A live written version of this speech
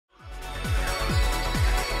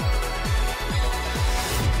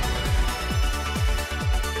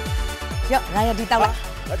ပြော royalty တောက်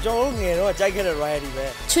လိုက်ကျွန်တော်ငယ်တော့ကြိုက်ခဲ့တဲ့ royalty ပဲ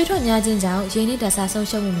ချွေးထွက်များခြင်းကြောင့်ရင်းနှီးတဆာဆုံး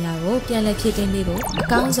ရှုံးမှုများကိုပြန်လည်ဖြည့်တင်းပေးဖို့အ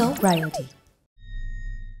ကောင်းဆုံး royalty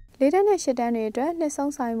 ၄ တန်းနဲ့၈ တန်းတွေအတွက်နှစ်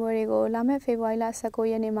ဆုံးဆိုင်ပွဲတွေကိုလာမယ့်ဖေဖော်ဝါရီလ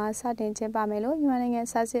19ရက်နေ့မှာစတင်ကျင်းပမယ်လို့မြန်မာနိုင်ငံ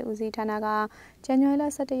စာစစ်ဦးစီးဌာနကဇန်နဝါရီလ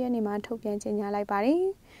17ရက်နေ့မှာထုတ်ပြန်ကြေညာလိုက်ပါတယ်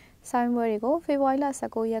။ဆိုင်ပွဲတွေကိုဖေဖော်ဝါရီလ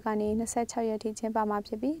19ရက်ကနေ26ရက်ထိကျင်းပမှာ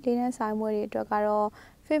ဖြစ်ပြီး၄ တန်းဆိုင်ပွဲတွေအတွက်ကတော့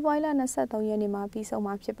ဖေဖော်ဝါရီလ23ရက်နေ့မှာပြီးဆုံး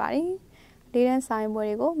မှာဖြစ်ပါတယ်။၄ တန်းဆိုင်ပွဲ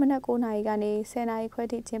တွေကိုမနက်9:00နာရီကနေ10:00နာရီခွဲ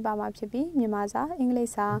ထိကျင်းပမှာဖြစ်ပြီးမြန်မာစာအင်္ဂလိ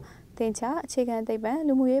ပ်စာသင်္ချာအခြေခံသိပ္ပံ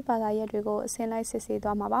လူမှုရေးဘာသာရပ်တွေကိုအစဉ်လိုက်စစ်ဆေး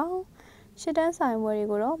သွားမှာပါ။ရှစ်တန်းဆိုင်ပွဲတွေ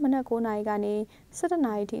ကိုတော့မနက်9:00နာရီကနေ17:00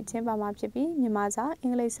နာရီထိကျင်းပမှာဖြစ်ပြီးမြန်မာစာအ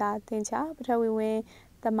င်္ဂလိပ်စာသင်္ချာပထဝီဝင်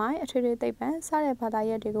သမိုင်းအထွေထွေသိပ္ပံစတဲ့ဘာသာ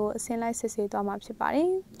ရပ်တွေကိုအစဉ်လိုက်စစ်ဆေးသွားမှာဖြစ်ပါတ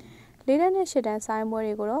ယ်။၄ တန်းနဲ့၈ တန်းဆိုင်ပွဲ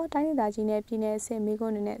တွေကိုတော့တိုင်းဒေသကြီးနဲ့ပြည်내အဆင့်မိခွ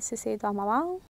န်းတွေနဲ့စစ်ဆေးသွားမှာပါ။